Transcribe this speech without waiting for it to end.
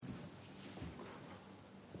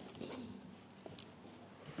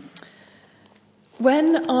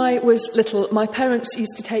When I was little, my parents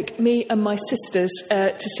used to take me and my sisters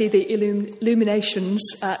to see the illuminations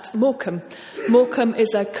at Morecambe. Morecambe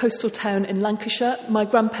is a coastal town in Lancashire. My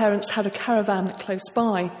grandparents had a caravan close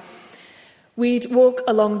by. We'd walk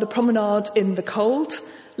along the promenade in the cold,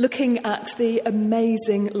 looking at the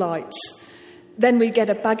amazing lights. Then we'd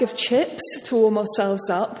get a bag of chips to warm ourselves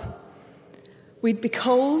up. We'd be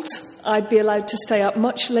cold. I'd be allowed to stay up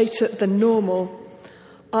much later than normal.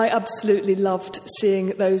 I absolutely loved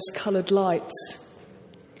seeing those coloured lights.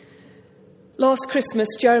 Last Christmas,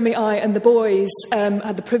 Jeremy, I and the boys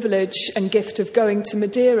had the privilege and gift of going to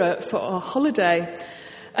Madeira for our holiday.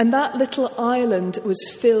 And that little island was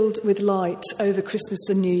filled with light over Christmas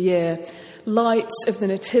and New Year. Lights of the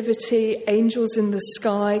Nativity, angels in the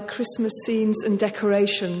sky, Christmas scenes and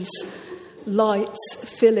decorations. Lights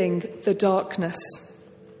filling the darkness.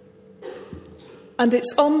 And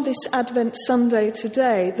it's on this Advent Sunday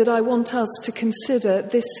today that I want us to consider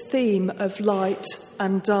this theme of light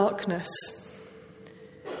and darkness.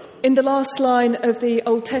 In the last line of the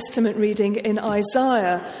Old Testament reading in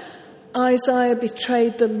Isaiah, Isaiah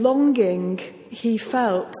betrayed the longing he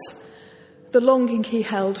felt, the longing he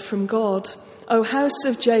held from God. O house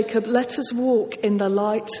of Jacob, let us walk in the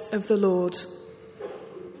light of the Lord.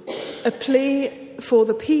 A plea for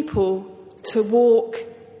the people to walk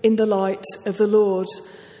in the light of the Lord.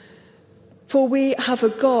 For we have a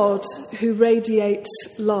God who radiates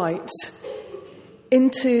light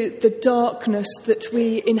into the darkness that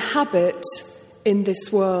we inhabit in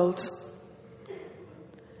this world.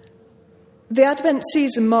 The Advent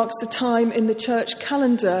season marks the time in the church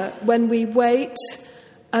calendar when we wait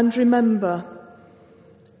and remember.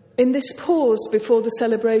 In this pause before the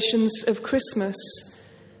celebrations of Christmas,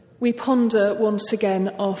 we ponder once again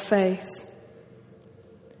our faith.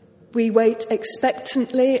 We wait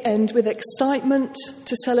expectantly and with excitement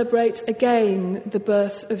to celebrate again the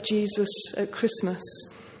birth of Jesus at Christmas,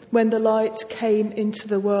 when the light came into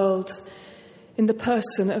the world in the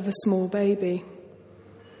person of a small baby.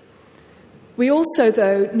 We also,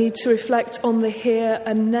 though, need to reflect on the here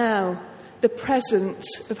and now, the present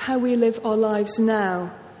of how we live our lives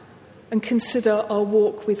now, and consider our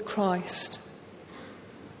walk with Christ.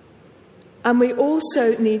 And we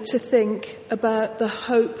also need to think about the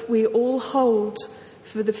hope we all hold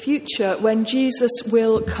for the future when Jesus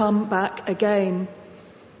will come back again.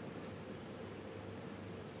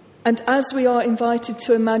 And as we are invited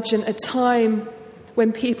to imagine a time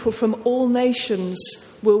when people from all nations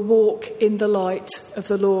will walk in the light of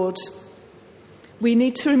the Lord, we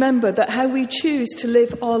need to remember that how we choose to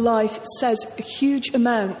live our life says huge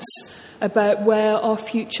amounts about where our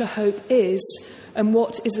future hope is and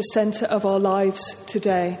what is the centre of our lives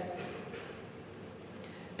today.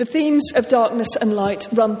 The themes of darkness and light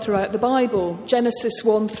run throughout the Bible. Genesis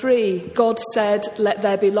 1:3, God said, "Let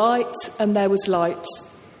there be light," and there was light.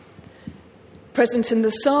 Present in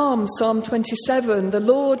the Psalms, Psalm 27, "The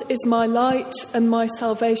Lord is my light and my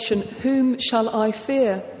salvation, whom shall I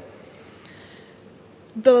fear?"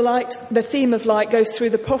 The theme of light goes through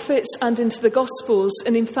the prophets and into the Gospels,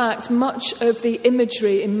 and in fact, much of the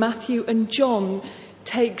imagery in Matthew and John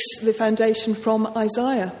takes the foundation from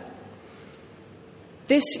Isaiah.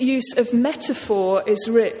 This use of metaphor is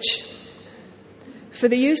rich, for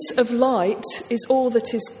the use of light is all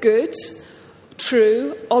that is good,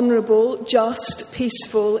 true, honourable, just,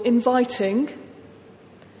 peaceful, inviting,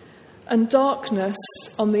 and darkness,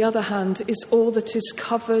 on the other hand, is all that is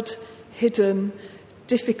covered, hidden,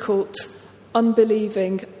 difficult,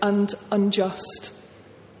 unbelieving, and unjust.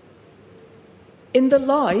 In the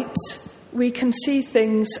light, we can see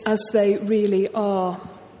things as they really are.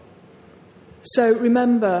 So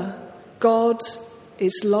remember, God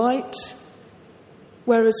is light,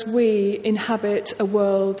 whereas we inhabit a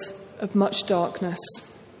world of much darkness.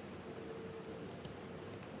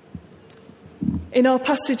 In our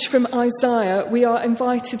passage from Isaiah, we are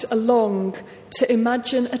invited along to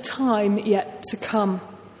imagine a time yet to come.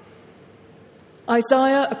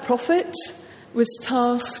 Isaiah, a prophet, was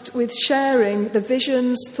tasked with sharing the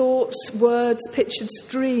visions, thoughts, words, pictures,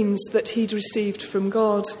 dreams that he'd received from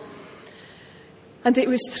God. And it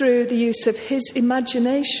was through the use of his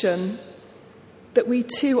imagination that we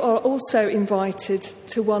too are also invited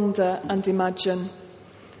to wonder and imagine.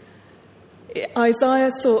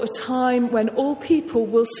 Isaiah saw a time when all people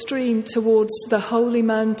will stream towards the holy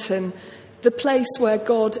mountain, the place where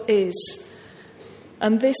God is.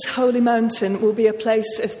 And this holy mountain will be a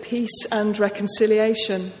place of peace and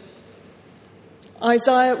reconciliation.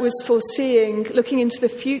 Isaiah was foreseeing, looking into the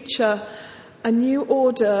future, a new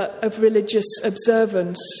order of religious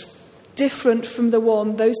observance, different from the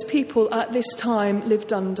one those people at this time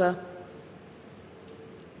lived under.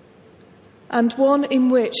 and one in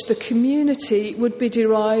which the community would be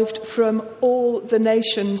derived from all the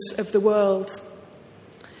nations of the world.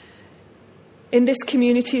 In this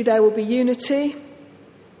community there will be unity.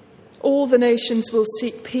 All the nations will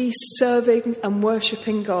seek peace, serving and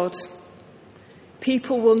worshipping God.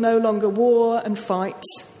 People will no longer war and fight.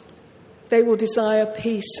 They will desire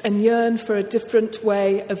peace and yearn for a different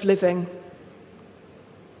way of living.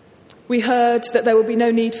 We heard that there will be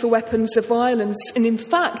no need for weapons of violence, and in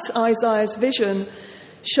fact, Isaiah's vision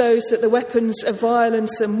shows that the weapons of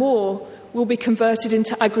violence and war will be converted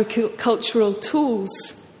into agricultural tools.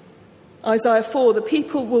 Isaiah 4, the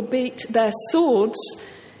people will beat their swords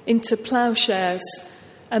into plowshares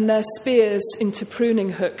and their spears into pruning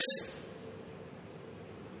hooks.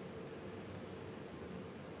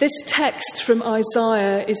 This text from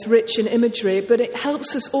Isaiah is rich in imagery, but it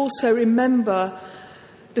helps us also remember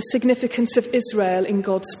the significance of Israel in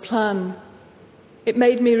God's plan. It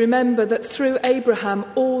made me remember that through Abraham,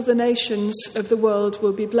 all the nations of the world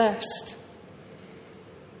will be blessed.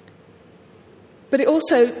 But it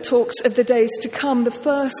also talks of the days to come, the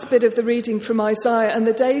first bit of the reading from Isaiah, and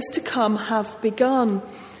the days to come have begun.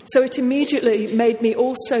 So it immediately made me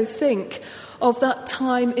also think of that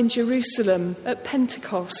time in Jerusalem at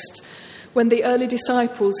Pentecost, when the early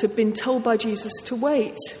disciples had been told by Jesus to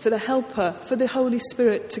wait for the Helper, for the Holy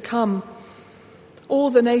Spirit to come. All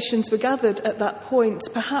the nations were gathered at that point,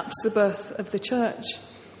 perhaps the birth of the church.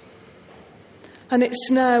 And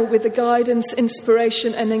it's now with the guidance,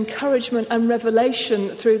 inspiration and encouragement and revelation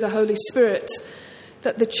through the Holy Spirit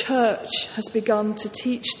that the church has begun to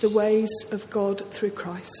teach the ways of God through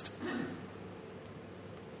Christ.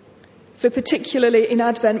 For particularly in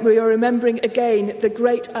Advent, we are remembering again the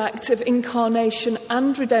great act of incarnation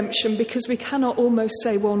and redemption, because we cannot almost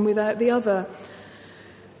say one without the other.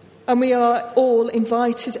 And we are all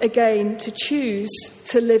invited again to choose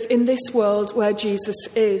to live in this world where Jesus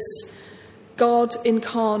is, God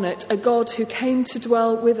incarnate, a God who came to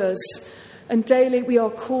dwell with us. And daily we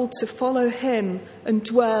are called to follow him and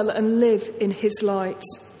dwell and live in his light.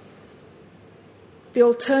 The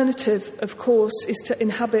alternative, of course, is to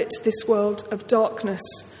inhabit this world of darkness,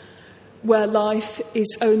 where life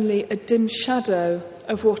is only a dim shadow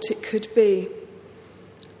of what it could be.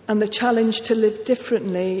 And the challenge to live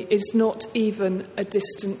differently is not even a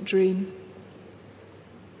distant dream.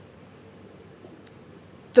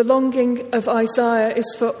 The longing of Isaiah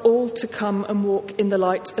is for all to come and walk in the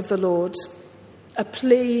light of the Lord, a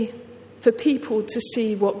plea for people to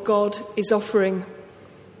see what God is offering.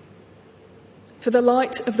 For the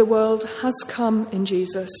light of the world has come in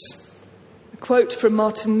Jesus. A quote from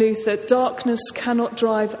Martin Luther: "Darkness cannot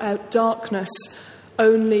drive out darkness,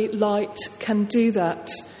 only light can do that.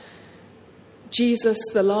 Jesus,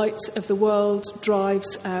 the light of the world,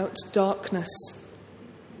 drives out darkness."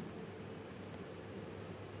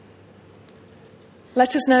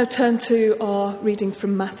 Let us now turn to our reading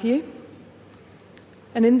from Matthew.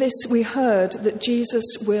 And in this we heard that Jesus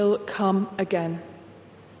will come again.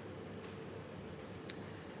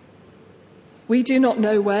 We do not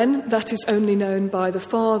know when, that is only known by the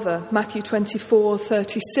Father. Matthew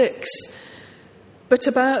 24:36. But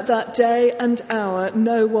about that day and hour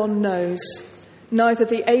no one knows, neither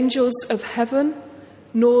the angels of heaven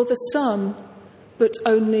nor the Son, but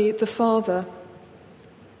only the Father.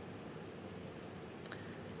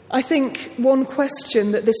 I think one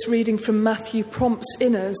question that this reading from Matthew prompts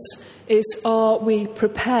in us is, are we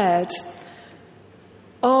prepared?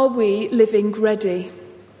 Are we living ready?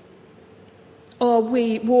 Are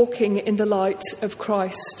we walking in the light of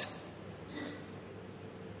Christ?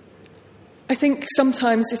 I think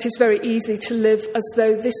sometimes it is very easy to live as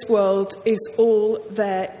though this world is all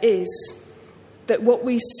there is, that what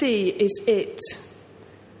we see is it.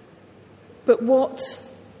 But what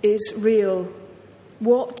is real?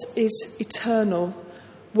 What is eternal?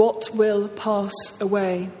 What will pass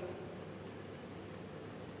away?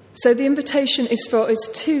 So the invitation is for us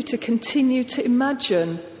too to continue to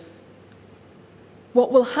imagine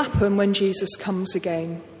what will happen when Jesus comes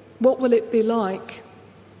again. What will it be like?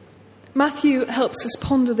 Matthew helps us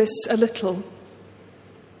ponder this a little.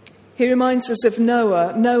 He reminds us of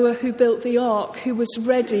Noah who built the ark, who was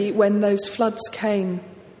ready when those floods came.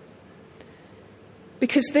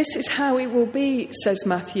 Because this is how it will be, says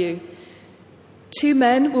Matthew. 2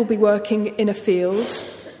 men will be working in a field.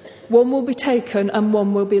 One will be taken and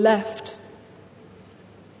one will be left.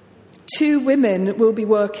 2 women will be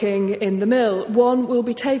working in the mill. One will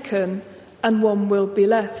be taken and one will be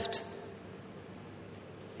left.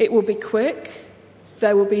 It will be quick.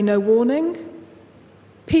 There will be no warning.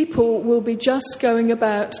 People will be just going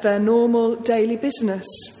about their normal daily business.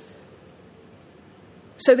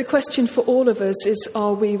 So the question for all of us is,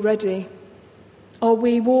 are we ready? Are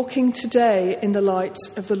we walking today in the light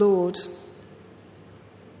of the Lord?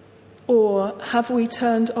 Or have we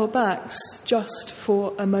turned our backs just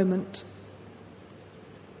for a moment?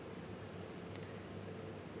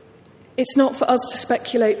 It's not for us to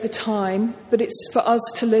speculate the time, but it's for us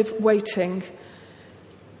to live waiting.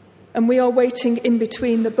 And we are waiting in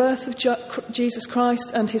between the birth of Jesus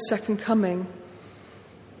Christ and his second coming.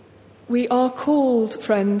 We are called,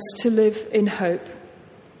 friends, to live in hope.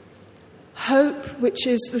 Hope, which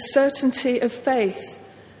is the certainty of faith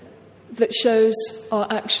that shows our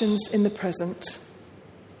actions in the present.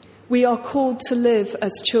 We are called to live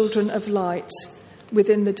as children of light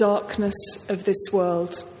within the darkness of this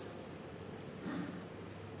world.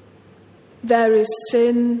 There is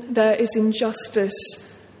sin, there is injustice,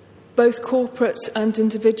 both corporate and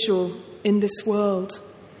individual, in this world.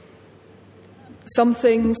 Some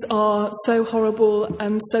things are so horrible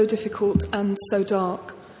and so difficult and so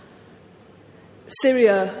dark.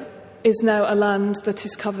 Syria is now a land that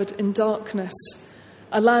is covered in darkness,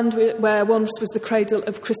 a land where once was the cradle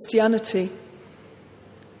of Christianity.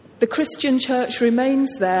 The Christian church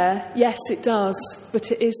remains there, yes it does,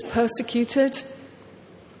 but it is persecuted.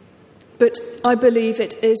 But I believe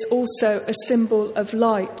it is also a symbol of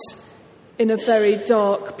light in a very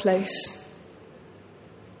dark place.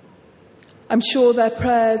 I'm sure their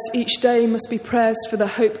prayers each day must be prayers for the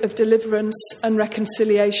hope of deliverance and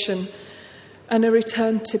reconciliation and a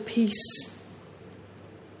return to peace.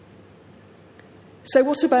 So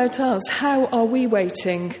what about us? How are we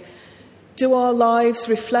waiting? Do our lives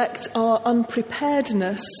reflect our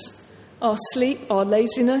unpreparedness, our sleep, our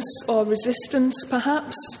laziness, our resistance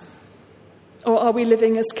perhaps? Or are we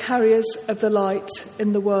living as carriers of the light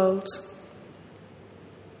in the world?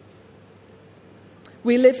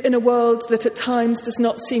 We live in a world that at times does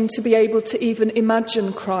not seem to be able to even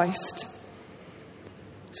imagine Christ.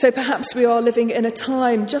 So perhaps we are living in a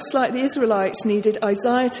time, just like the Israelites needed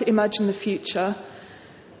Isaiah to imagine the future,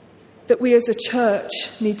 that we as a church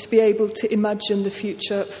need to be able to imagine the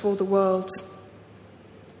future for the world.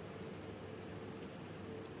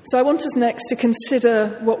 So I want us next to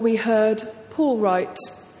consider what we heard Paul write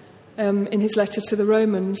in his letter to the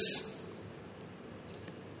Romans.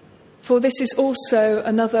 For this is also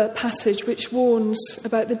another passage which warns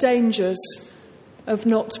about the dangers of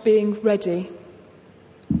not being ready.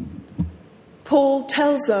 Paul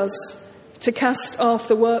tells us to cast off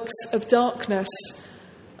the works of darkness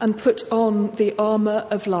and put on the armour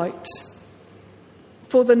of light.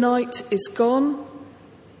 For the night is gone,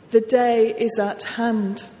 the day is at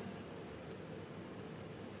hand.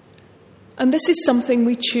 And this is something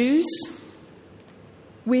we choose.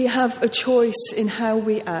 We have a choice in how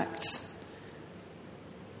we act.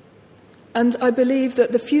 And I believe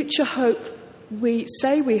that the future hope we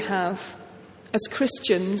say we have as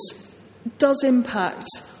Christians does impact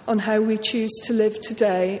on how we choose to live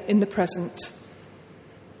today in the present.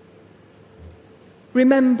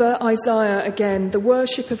 Remember Isaiah again, the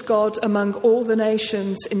worship of God among all the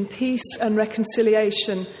nations in peace and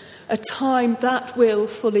reconciliation, a time that will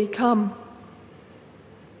fully come.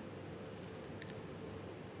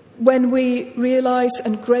 When we realise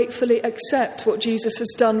and gratefully accept what Jesus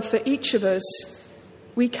has done for each of us,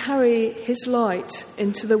 we carry his light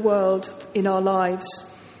into the world in our lives.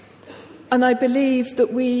 And I believe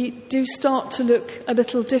that we do start to look a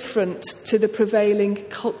little different to the prevailing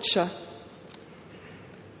culture.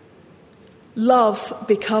 Love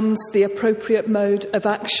becomes the appropriate mode of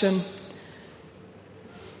action.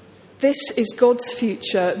 This is God's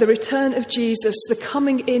future, the return of Jesus, the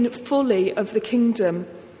coming in fully of the kingdom.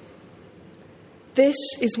 This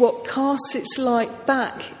is what casts its light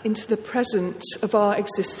back into the present of our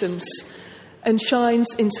existence and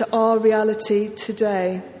shines into our reality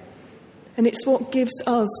today. And it's what gives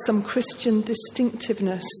us some Christian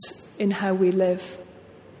distinctiveness in how we live.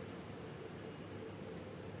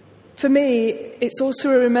 For me, it's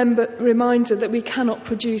also a reminder that we cannot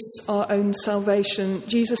produce our own salvation.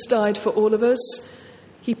 Jesus died for all of us.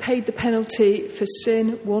 He paid the penalty for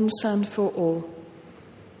sin once and for all.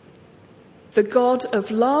 The God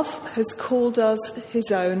of love has called us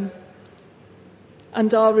his own,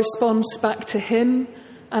 and our response back to him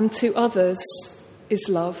and to others is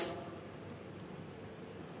love.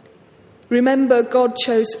 Remember, God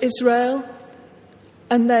chose Israel,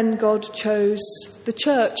 and then God chose the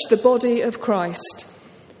church, the body of Christ,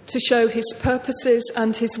 to show his purposes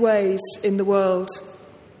and his ways in the world.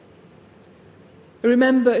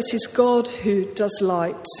 Remember, it is God who does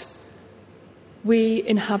light. We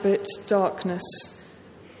inhabit darkness.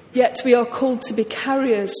 Yet we are called to be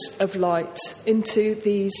carriers of light into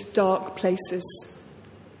these dark places.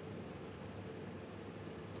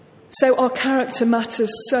 So our character matters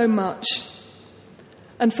so much.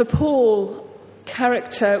 And for Paul,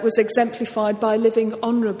 character was exemplified by living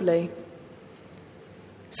honourably.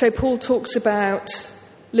 So Paul talks about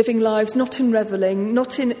living lives not in revelling,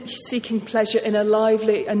 not in seeking pleasure in a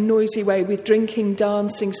lively and noisy way with drinking,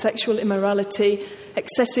 dancing, sexual immorality,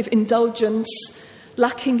 excessive indulgence,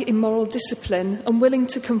 lacking in moral discipline, unwilling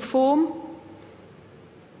to conform,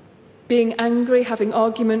 being angry, having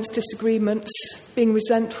arguments, disagreements, being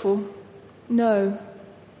resentful. No.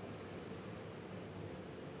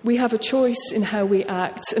 We have a choice in how we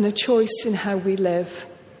act and a choice in how we live.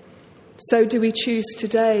 So do we choose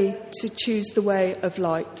today to choose the way of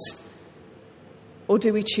light? Or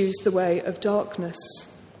do we choose the way of darkness?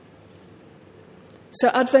 So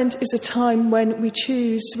Advent is a time when we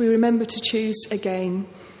remember to choose again.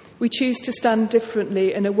 We choose to stand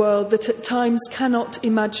differently in a world that at times cannot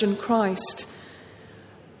imagine Christ,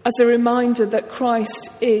 as a reminder that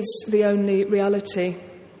Christ is the only reality.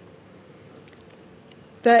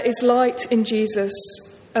 There is light in Jesus,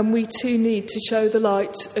 and we too need to show the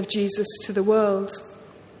light of Jesus to the world.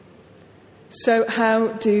 So how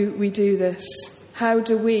do we do this? How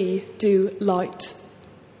do we do light?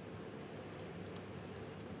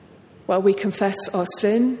 Well, we confess our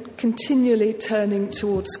sin, continually turning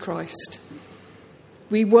towards Christ.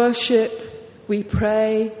 We worship, we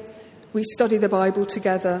pray, we study the Bible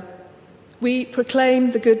together. We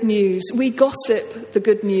proclaim the good news. We gossip the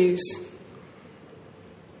good news.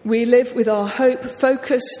 We live with our hope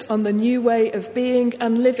focused on the new way of being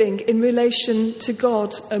and living in relation to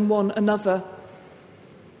God and one another.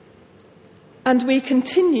 And we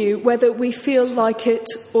continue whether we feel like it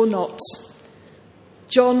or not.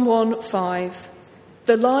 John 1:5.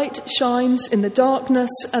 The light shines in the darkness,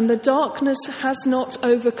 and the darkness has not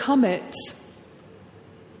overcome it.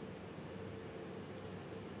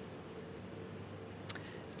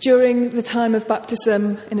 During the time of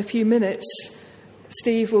baptism, in a few minutes,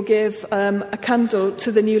 Steve will give a candle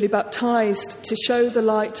to the newly baptised to show the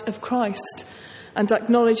light of Christ and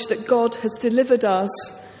acknowledge that God has delivered us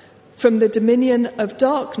from the dominion of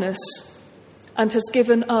darkness and has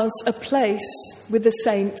given us a place with the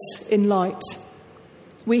saints in light.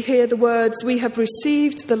 We hear the words, "We have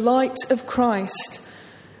received the light of Christ.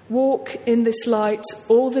 Walk in this light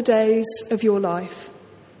all the days of your life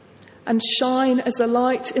and shine as a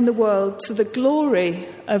light in the world to the glory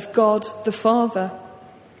of God the Father."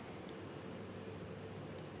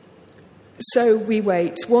 So we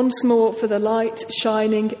wait once more for the light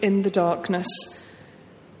shining in the darkness.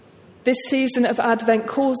 This season of Advent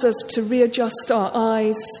calls us to readjust our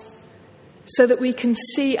eyes so that we can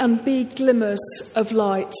see and be glimmers of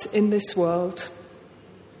light in this world,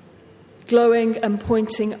 glowing and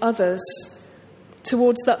pointing others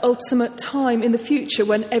towards that ultimate time in the future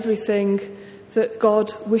when everything that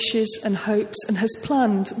God wishes and hopes and has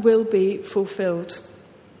planned will be fulfilled.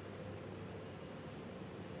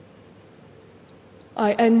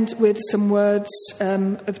 I end with some words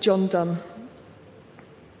of John Donne.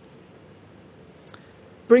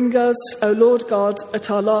 Bring us, O Lord God, at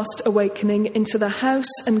our last awakening into the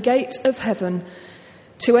house and gate of heaven,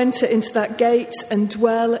 to enter into that gate and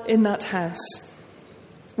dwell in that house,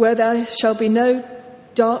 where there shall be no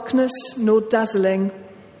darkness nor dazzling,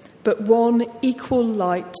 but one equal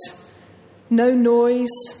light, no noise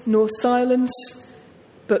nor silence,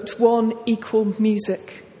 but one equal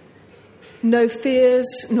music, no fears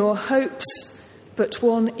nor hopes, but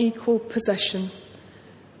one equal possession,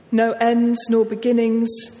 no ends nor beginnings,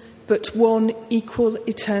 but one equal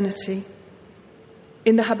eternity,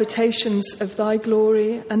 in the habitations of thy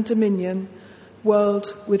glory and dominion,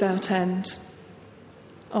 world without end.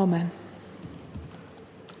 Amen.